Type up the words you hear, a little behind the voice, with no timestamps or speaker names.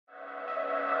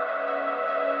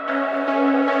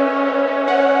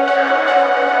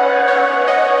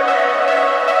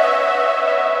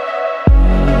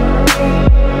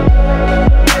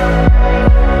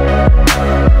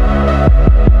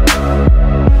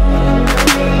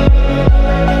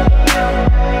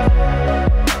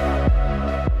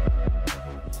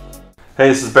Hey,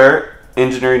 this is Barrett,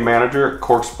 Engineering Manager at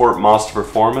CorkSport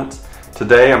Mazdaspeed.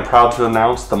 Today I'm proud to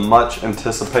announce the much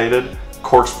anticipated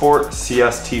CorkSport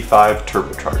CST5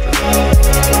 Turbocharger.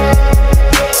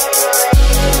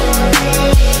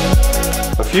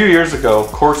 A few years ago,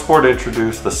 CorkSport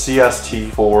introduced the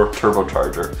CST4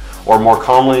 Turbocharger, or more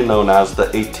commonly known as the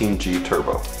 18G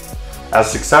Turbo.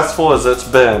 As successful as it's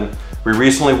been, we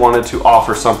recently wanted to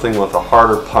offer something with a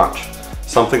harder punch,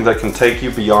 something that can take you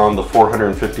beyond the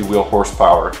 450 wheel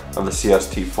horsepower of the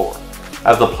CST4.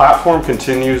 As the platform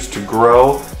continues to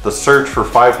grow, the search for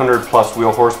 500 plus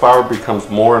wheel horsepower becomes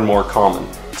more and more common.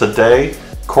 Today,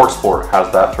 CorkSport has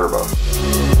that turbo.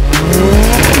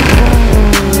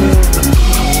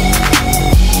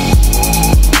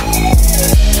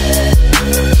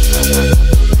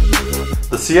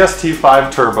 The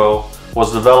CST5 Turbo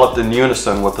was developed in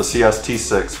unison with the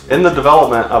CST6. In the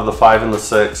development of the 5 and the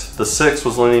 6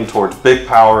 was leaning towards big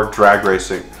power drag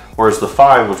racing, whereas the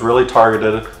 5 was really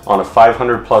targeted on a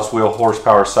 500 plus wheel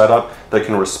horsepower setup that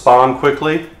can respond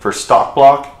quickly for stock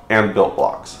block and built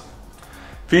blocks.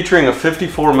 Featuring a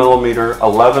 54mm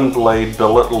 11 blade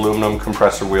billet aluminum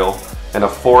compressor wheel and a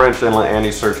 4-inch inlet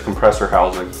anti-surge compressor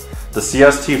housing, the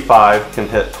CST5 can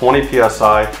hit 20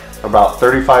 psi, about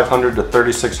 3,500 to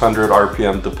 3,600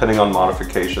 RPM depending on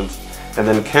modifications, and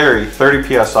then carry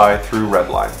 30 psi through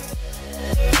redline.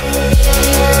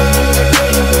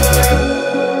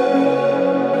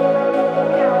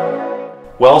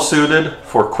 Well suited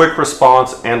for quick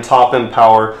response and top end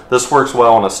power, this works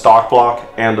well on a stock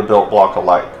block and a built block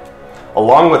alike.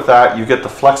 Along with that, you get the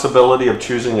flexibility of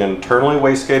choosing an internally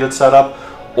wastegated setup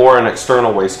or an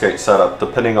external wastegate setup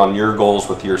depending on your goals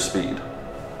with your speed.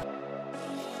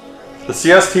 The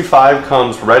CST5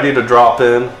 comes ready to drop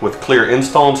in with clear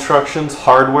install instructions,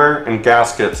 hardware, and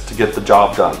gaskets to get the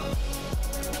job done.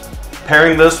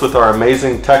 Pairing this with our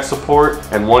amazing tech support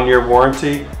and 1-year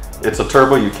warranty, it's a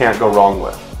turbo you can't go wrong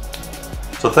with.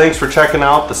 So thanks for checking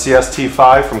out the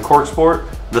CST5 from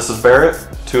CorkSport. This is Barrett,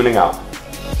 tuning out.